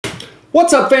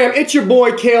What's up, fam? It's your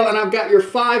boy Kale, and I've got your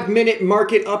 5-minute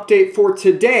market update for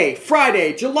today,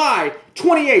 Friday, July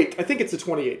 28th. I think it's the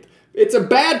 28th. It's a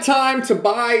bad time to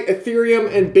buy Ethereum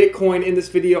and Bitcoin. In this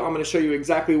video, I'm going to show you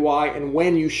exactly why and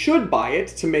when you should buy it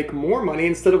to make more money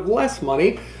instead of less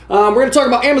money. We're going to talk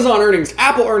about Amazon earnings,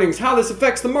 Apple earnings, how this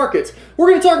affects the markets. We're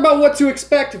going to talk about what to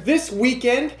expect this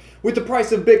weekend with the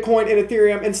price of Bitcoin and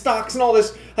Ethereum and stocks and all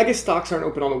this. I guess stocks aren't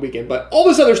open on the weekend, but all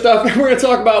this other stuff. And we're going to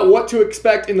talk about what to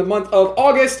expect in the month of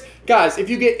August. Guys, if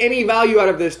you get any value out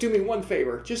of this, do me one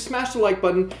favor. Just smash the like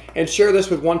button and share this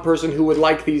with one person who would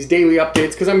like these daily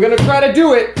updates, because I'm going to try to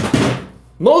do it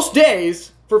most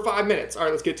days for 5 minutes. All right,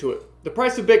 let's get to it. The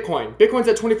price of Bitcoin. Bitcoin's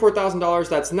at $24,000.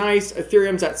 That's nice.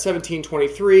 Ethereum's at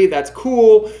 $1723. That's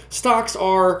cool. Stocks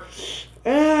are...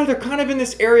 they're kind of in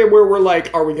this area where we're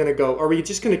like, are we going to go? Are we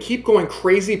just going to keep going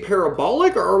crazy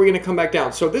parabolic, or are we going to come back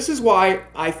down? So this is why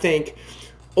I think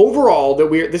overall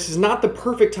that this is not the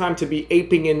perfect time to be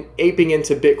aping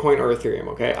into Bitcoin or Ethereum,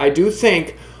 okay? I do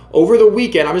think over the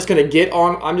weekend, I'm just going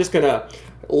to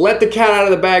let the cat out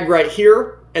of the bag right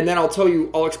here, and then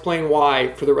I'll explain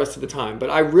why for the rest of the time. But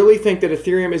I really think that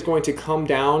Ethereum is going to come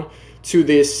down to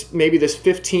maybe this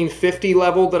 1550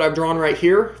 level that I've drawn right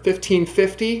here.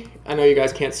 1550. I know you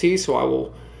guys can't see, so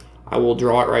I will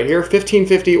draw it right here.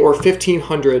 1550 or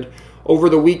 1500 over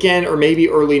the weekend, or maybe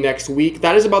early next week.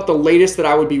 That is about the latest that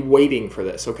I would be waiting for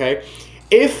this, okay?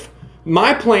 If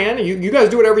my plan, you guys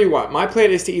do whatever you want. My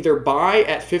plan is to either buy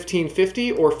at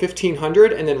 1550 or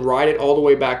 1500 and then ride it all the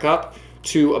way back up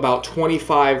to about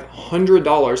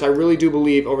 $2,500. I really do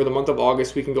believe over the month of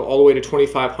August we can go all the way to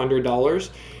 $2,500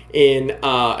 in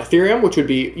Ethereum, which would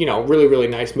be, you know, really, really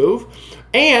nice move.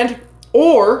 And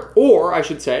or I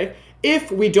should say,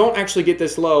 if we don't actually get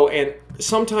this low and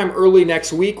sometime early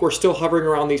next week we're still hovering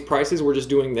around these prices, we're just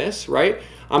doing this, right?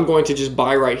 I'm going to just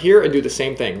buy right here and do the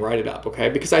same thing, write it up, okay?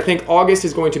 Because I think August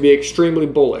is going to be extremely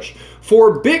bullish.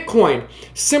 For Bitcoin,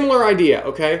 similar idea,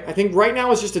 okay? I think right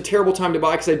now is just a terrible time to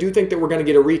buy because I do think that we're going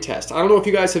to get a retest. I don't know if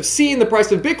you guys have seen the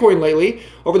price of Bitcoin lately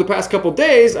over the past couple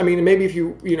days. I mean, maybe if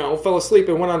you fell asleep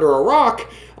and went under a rock.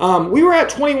 We were at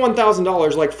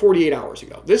 $21,000 like 48 hours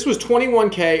ago. This was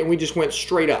 21K and we just went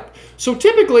straight up. So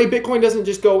typically, Bitcoin doesn't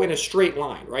just go in a straight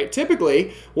line, right?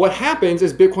 Typically, what happens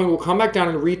is Bitcoin will come back down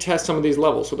and retest some of these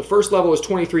levels. So the first level is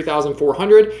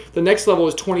 23,400. The next level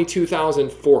is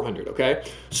 22,400, okay?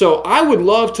 So I would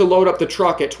love to load up the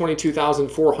truck at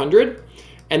 22,400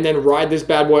 and then ride this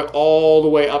bad boy all the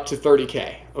way up to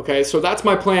 30K, okay? So that's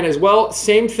my plan as well.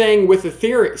 Same thing with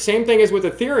Ethereum. Same thing as with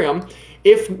Ethereum.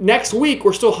 If next week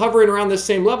we're still hovering around this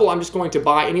same level, I'm just going to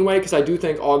buy anyway because I do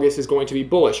think August is going to be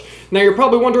bullish. Now you're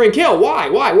probably wondering, Kale, why?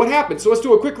 What happened? So let's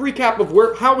do a quick recap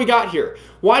of how we got here.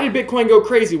 Why did Bitcoin go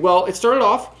crazy? Well, it started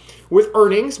off with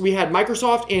earnings. We had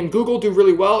Microsoft and Google do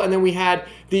really well, and then we had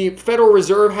the Federal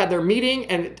Reserve had their meeting,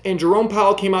 and Jerome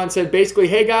Powell came out and said basically,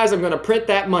 hey guys, I'm going to print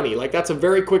that money. Like, that's a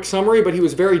very quick summary, but he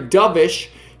was very dovish.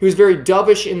 He was very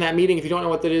dovish in that meeting. If you don't know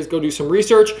what that is, go do some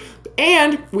research.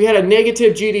 And we had a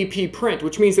negative GDP print,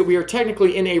 which means that we are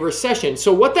technically in a recession.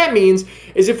 So what that means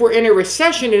is if we're in a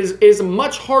recession, it is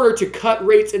much harder to cut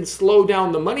rates and slow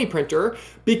down the money printer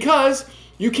because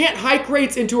you can't hike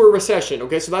rates into a recession,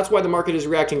 okay? So that's why the market is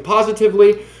reacting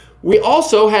positively. We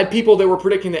also had people that were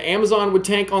predicting that Amazon would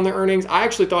tank on their earnings. I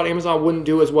actually thought Amazon wouldn't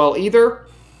do as well either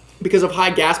because of high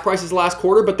gas prices last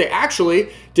quarter, but they actually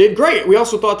did great. We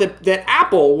also thought that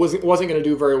Apple wasn't going to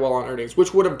do very well on earnings,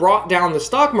 which would have brought down the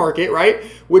stock market, right?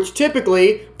 Which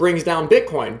typically brings down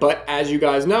Bitcoin. But as you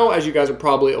guys know, as you guys are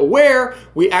probably aware,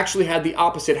 we actually had the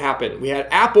opposite happen. We had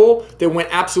Apple that went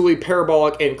absolutely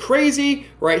parabolic and crazy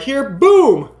right here,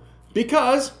 boom!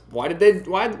 Because why did they do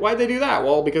that?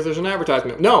 Well, because there's an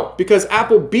advertisement. No, because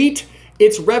Apple beat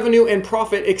its revenue and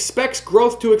profit, expects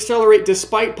growth to accelerate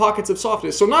despite pockets of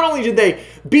softness. So not only did they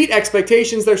beat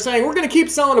expectations, they're saying we're going to keep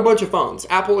selling a bunch of phones.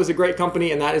 Apple is a great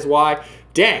company, and that is why,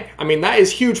 dang, I mean, that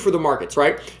is huge for the markets,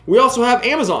 right? We also have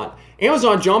Amazon.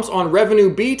 Amazon jumps on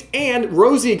revenue beat and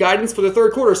rosy guidance for the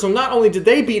third quarter. So not only did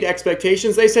they beat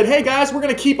expectations, they said, hey guys, we're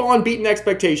going to keep on beating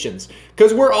expectations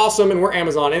because we're awesome and we're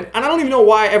Amazon. And I don't even know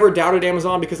why I ever doubted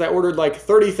Amazon because I ordered like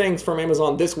 30 things from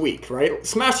Amazon this week, right?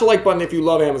 Smash the like button if you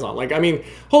love Amazon. Like, I mean,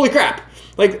 holy crap.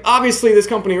 Like, obviously this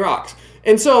company rocks.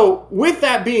 And so with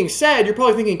that being said, you're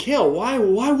probably thinking, Kale, why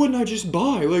wouldn't I just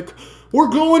buy? Like, we're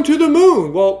going to the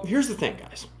moon. Well, here's the thing,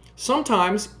 guys.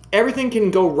 Sometimes everything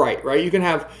can go right? You can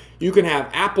have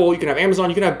Apple, you can have Amazon,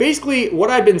 you can have basically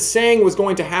what I've been saying was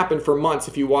going to happen for months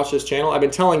if you watch this channel. I've been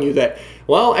telling you that,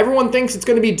 well, everyone thinks it's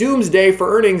going to be doomsday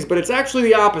for earnings, but it's actually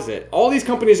the opposite. All these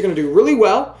companies are going to do really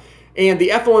well, and the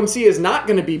FOMC is not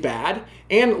going to be bad.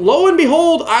 And lo and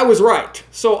behold, I was right.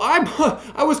 So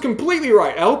I was completely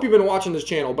right. I hope you've been watching this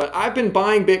channel, but I've been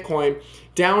buying Bitcoin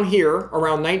down here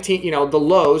around 19, you know, the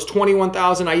lows,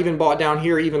 21,000. I even bought down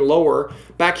here even lower,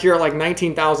 back here at like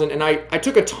 19,000. And I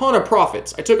took a ton of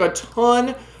profits. I took a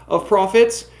ton of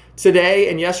profits today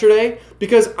and yesterday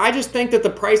because I just think that the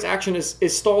price action is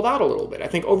stalled out a little bit. I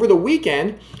think over the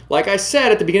weekend, like I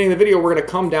said at the beginning of the video, we're going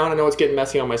to come down. I know it's getting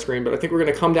messy on my screen, but I think we're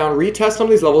going to come down, retest some of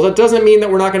these levels. That doesn't mean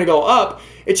that we're not going to go up.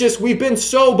 It's just we've been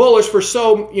so bullish for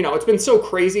so, you know, it's been so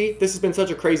crazy. This has been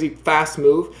such a crazy fast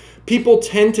move. People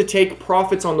tend to take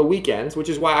profits on the weekends, which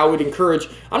is why I would encourage,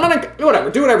 whatever,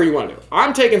 do whatever you want to do.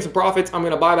 I'm taking some profits. I'm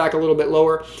going to buy back a little bit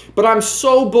lower, but I'm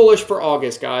so bullish for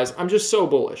August, guys. I'm just so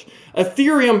bullish.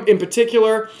 Ethereum in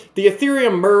particular, the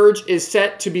Ethereum merge is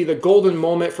set to be the golden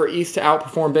moment for ETH to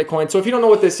outperform Bitcoin. So if you don't know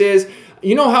what this is,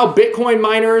 you know how Bitcoin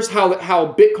miners, how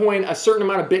Bitcoin, a certain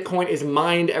amount of Bitcoin is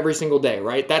mined every single day,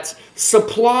 right? That's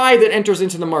supply that enters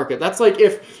into the market. That's like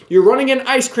if you're running an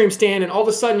ice cream stand and all of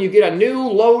a sudden you get a new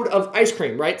load of ice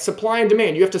cream, right? Supply and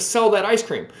demand. You have to sell that ice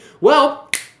cream. Well,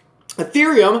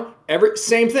 Ethereum,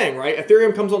 same thing, right?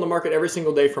 Ethereum comes on the market every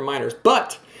single day for miners,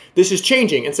 but this is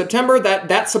changing. In September,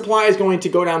 that supply is going to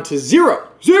go down to zero.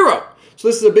 So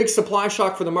this is a big supply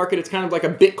shock for the market. It's kind of like a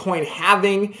Bitcoin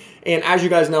halving. And as you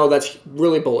guys know, that's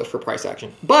really bullish for price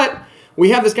action. But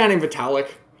we have this guy named Vitalik.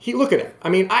 Look at him. I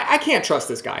mean, I can't trust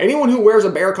this guy. Anyone who wears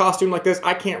a bear costume like this,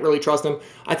 I can't really trust him.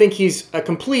 I think he's a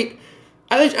complete,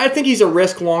 I think he's a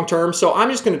risk long-term. So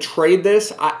I'm just going to trade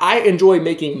this. I enjoy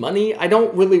making money. I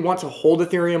don't really want to hold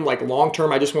Ethereum like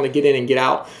long-term. I just want to get in and get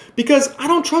out because I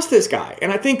don't trust this guy.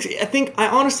 And I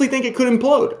honestly think it could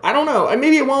implode. I don't know.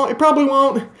 Maybe it won't. It probably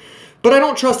won't. But I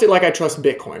don't trust it like I trust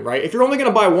Bitcoin, right? If you're only going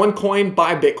to buy one coin,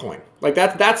 buy Bitcoin. Like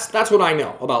that's what I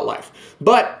know about life.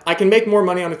 But I can make more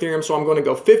money on Ethereum, so I'm going to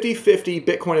go 50-50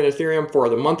 Bitcoin and Ethereum for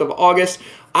the month of August.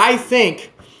 I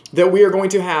think that we are going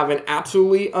to have an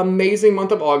absolutely amazing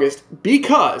month of August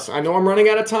because I know I'm running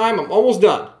out of time. I'm almost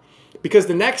done. Because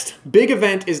the next big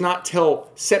event is not till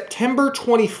September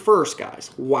 21st, guys.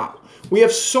 Wow. We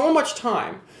have so much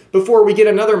time before we get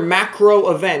another macro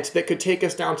event that could take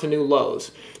us down to new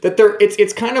lows. That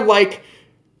it's kind of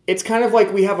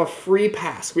like we have a free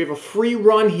pass. We have a free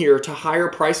run here to higher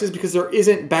prices because there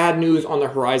isn't bad news on the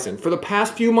horizon. For the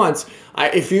past few months,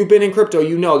 if you've been in crypto,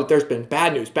 you know that there's been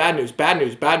bad news, bad news, bad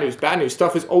news, bad news, bad news.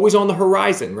 Stuff is always on the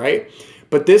horizon, right?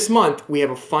 But this month, we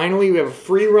have a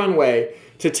free runway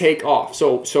to take off.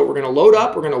 So we're going to load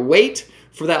up. We're going to wait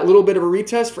for that little bit of a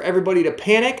retest for everybody to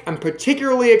panic. I'm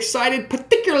particularly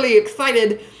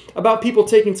excited about people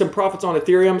taking some profits on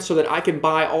Ethereum so that I can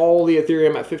buy all the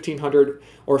Ethereum at 1,500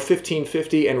 or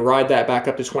 1,550 and ride that back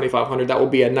up to 2,500. That will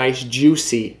be a nice,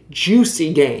 juicy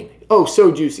gain. Oh,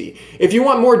 so juicy. If you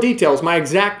want more details, my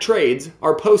exact trades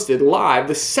are posted live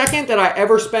the second that I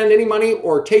ever spend any money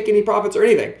or take any profits or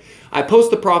anything. I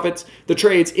post the profits, the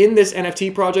trades in this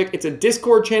NFT project. It's a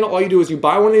Discord channel. All you do is you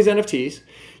buy one of these NFTs.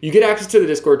 You get access to the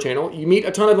Discord channel. You meet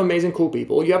a ton of amazing, cool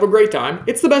people. You have a great time.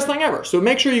 It's the best thing ever. So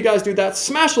make sure you guys do that.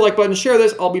 Smash the like button. Share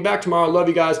this. I'll be back tomorrow. Love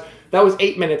you guys. That was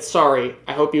 8 minutes. Sorry.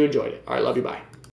 I hope you enjoyed it. All right. Love you. Bye.